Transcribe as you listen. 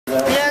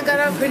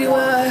out pretty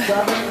well.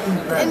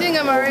 The ending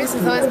of my race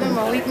has always been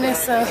my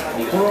weakness, so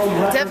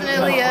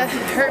definitely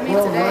hurt me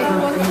today.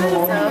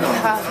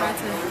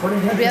 So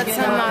maybe that's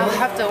something I'll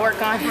have to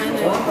work on in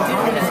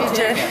the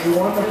future.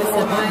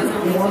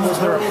 Was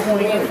there a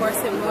point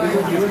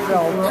you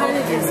felt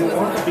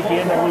you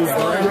began to lose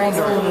ground?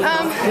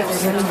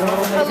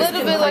 A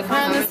little bit, like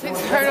around the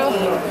 6th hurdle.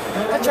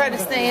 I tried to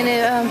stay in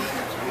it.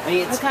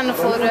 I kind of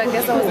floated. I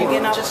guess I wasn't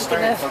getting off quick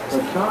enough.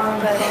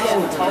 But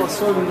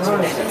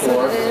that's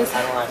what it is.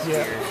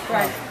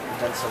 Right.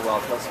 Done so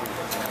well.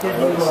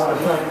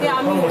 Yeah,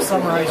 I mean,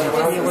 summarize your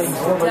feelings.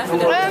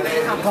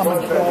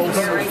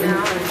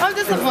 I'm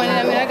disappointed.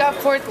 I mean, I got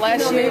 4th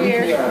last year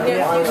here.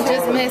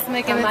 Just missed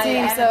making the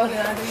team, so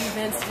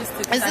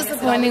it's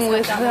disappointing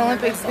with the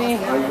Olympics being,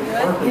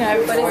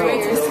 every 4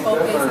 years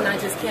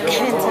and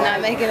to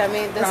not make it. I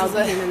mean, this is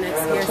the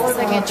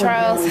 2nd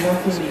trials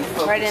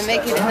where I didn't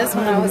make it, and this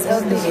one I was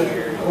healthy.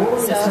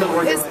 So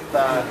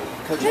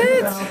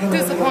it's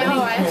disappointing.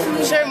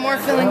 I'm sure more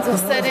feelings will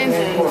set in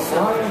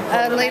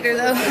later,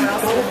 though.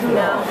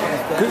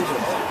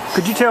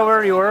 Could you tell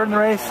where you were in the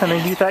race? I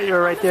mean, you thought you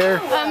were right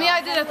there? Yeah,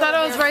 I did. I thought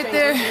I was right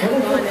there.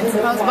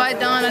 I was by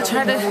Dawn. I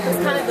tried to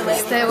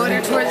stay with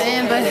her toward the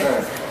end, but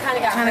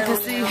kind of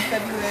could see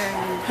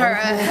her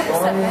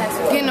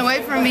getting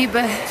away from me.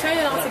 But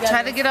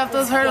tried to get off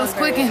those hurdles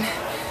quick and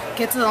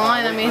get to the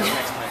line. I mean,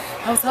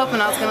 I was hoping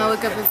I was going to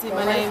look up and see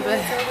my name,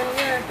 but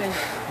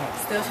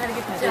still trying to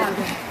get the job.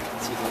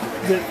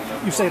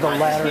 You say the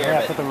latter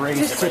half of the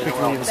race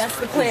typically is that's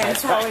the plan.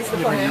 It's always the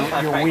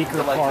plan. Your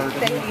weaker part.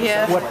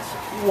 Yeah.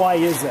 Why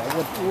is that?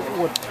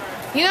 What?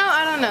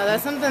 I don't know.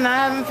 That's something I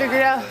haven't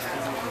figured out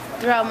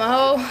throughout my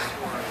whole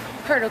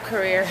hurdle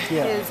career.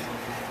 Is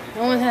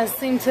no one has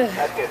seemed to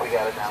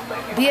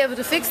be able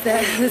to fix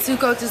that. The 2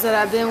 coaches that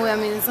I've been with, I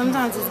mean,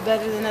 sometimes it's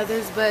better than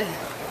others, but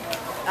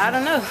I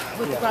don't know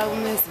what the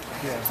problem is.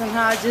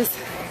 Somehow I just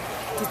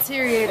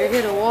deteriorate or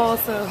hit a wall.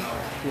 So.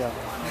 Yeah.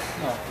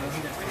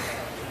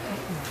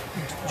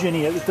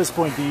 Jenny, at this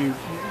point,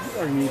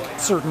 are you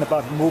certain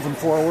about moving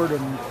forward?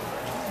 And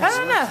I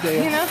don't know,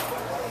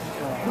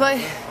 but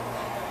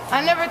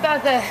I never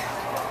thought that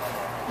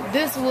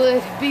this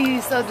would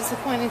be so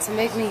disappointing to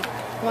make me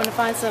want to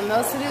find something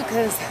else to do,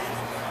 because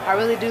I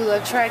really do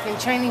love track and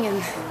training,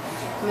 and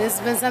this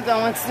has been something I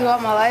want to do all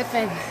my life,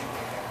 and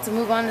to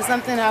move on to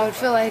something I would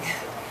feel like,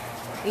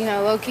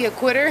 low-key a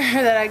quitter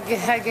that I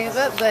gave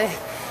up, but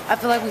I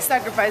feel like we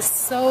sacrificed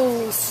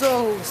so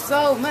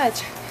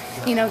much,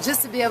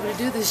 just to be able to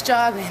do this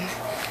job and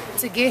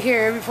to get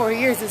here every 4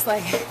 years. It's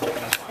like,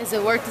 is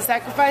it worth the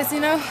sacrifice,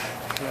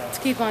 to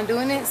keep on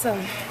doing it? So,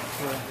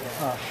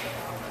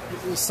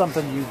 is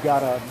something you've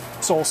got a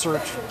soul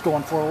search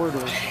going forward?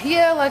 Or?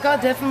 Yeah, like I'll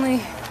definitely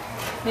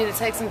need to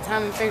take some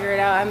time and figure it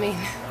out. I mean,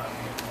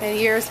 in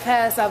years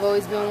past, I've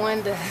always been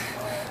one to,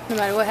 no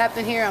matter what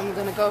happened here, I'm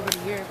going to go over to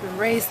Europe and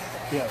race,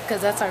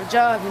 because that's our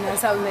job,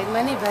 that's how we make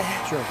money. But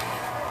sure.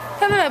 I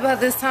don't know about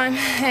this time,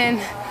 and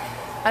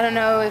I don't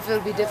know if it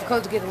would be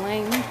difficult to get a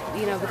lane,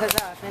 because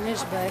how I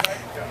finished, but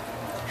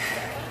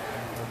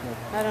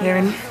I don't know.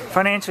 I mean,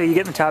 financially, you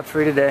get in the top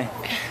 3 today.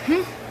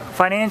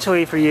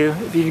 Financially, for you,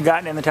 if you'd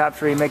gotten in the top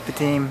 3, make the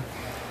team,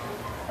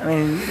 I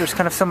mean, there's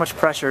kind of so much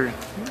pressure.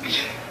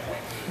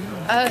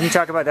 Can you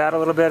talk about that a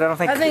little bit? I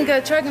think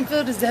track and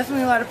field is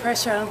definitely a lot of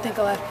pressure. I don't think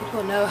a lot of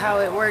people know how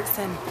it works,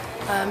 and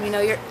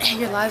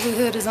your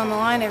livelihood is on the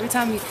line every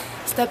time you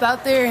step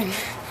out there, and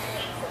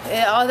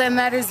all that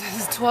matters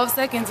is 12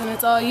 seconds, and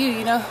it's all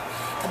you.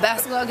 A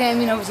basketball game,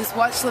 we just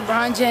watch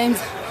LeBron James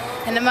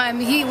and the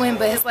Miami Heat win,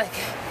 but it's like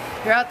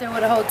you're out there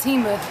with a whole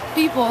team of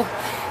people.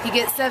 You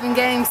get 7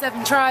 games,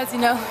 7 tries.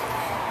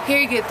 Here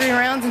you get 3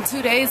 rounds in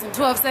 2 days and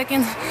 12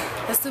 seconds.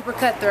 That's super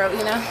cutthroat,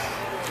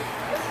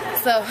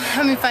 So,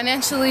 I mean,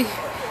 financially,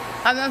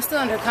 I'm still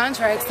under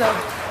contract, so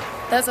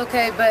that's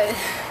okay, but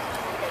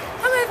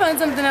I might find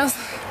something else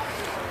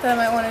that I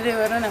might want to do.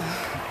 I don't know.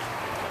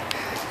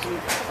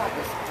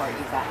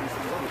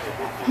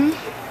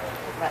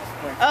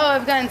 Oh,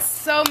 I've gotten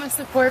so much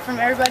support from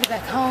everybody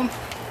back home.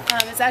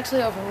 It's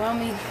actually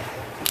overwhelming.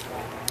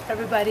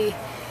 Everybody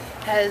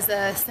has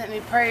sent me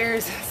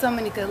prayers, so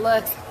many good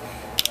lucks.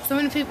 So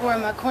many people are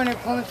in my corner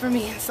pulling for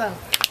me, so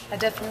I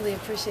definitely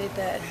appreciate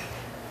that.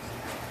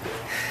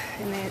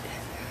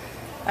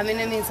 And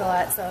it means a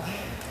lot, so.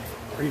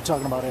 Are you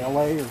talking about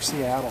LA or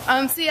Seattle?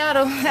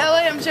 Seattle.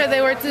 LA, I'm sure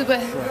they were too,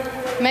 but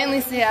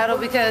mainly Seattle,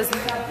 because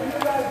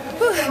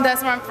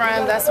that's where I'm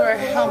from. That's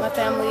where all my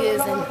family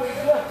is, and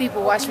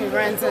people watch me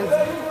run since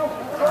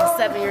I was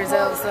 7 years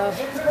old, so.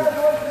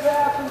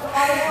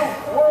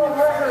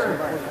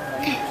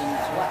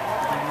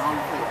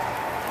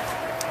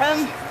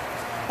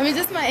 I mean,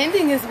 just my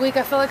ending this week,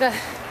 I feel like I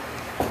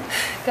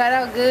got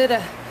out good.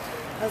 I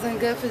was in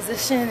good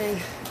position,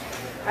 and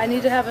I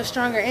need to have a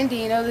stronger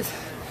ending.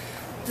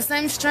 The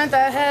same strength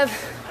I have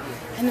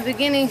in the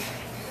beginning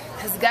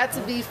has got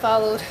to be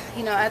followed,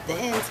 at the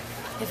end,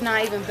 if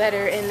not even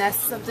better. And that's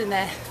something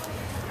that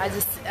I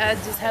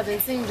just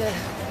haven't seemed to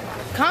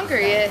conquer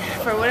yet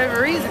for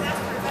whatever reason.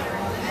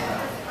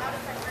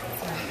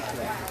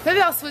 Maybe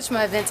I'll switch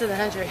my event to the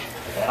 100.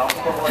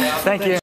 Thank you.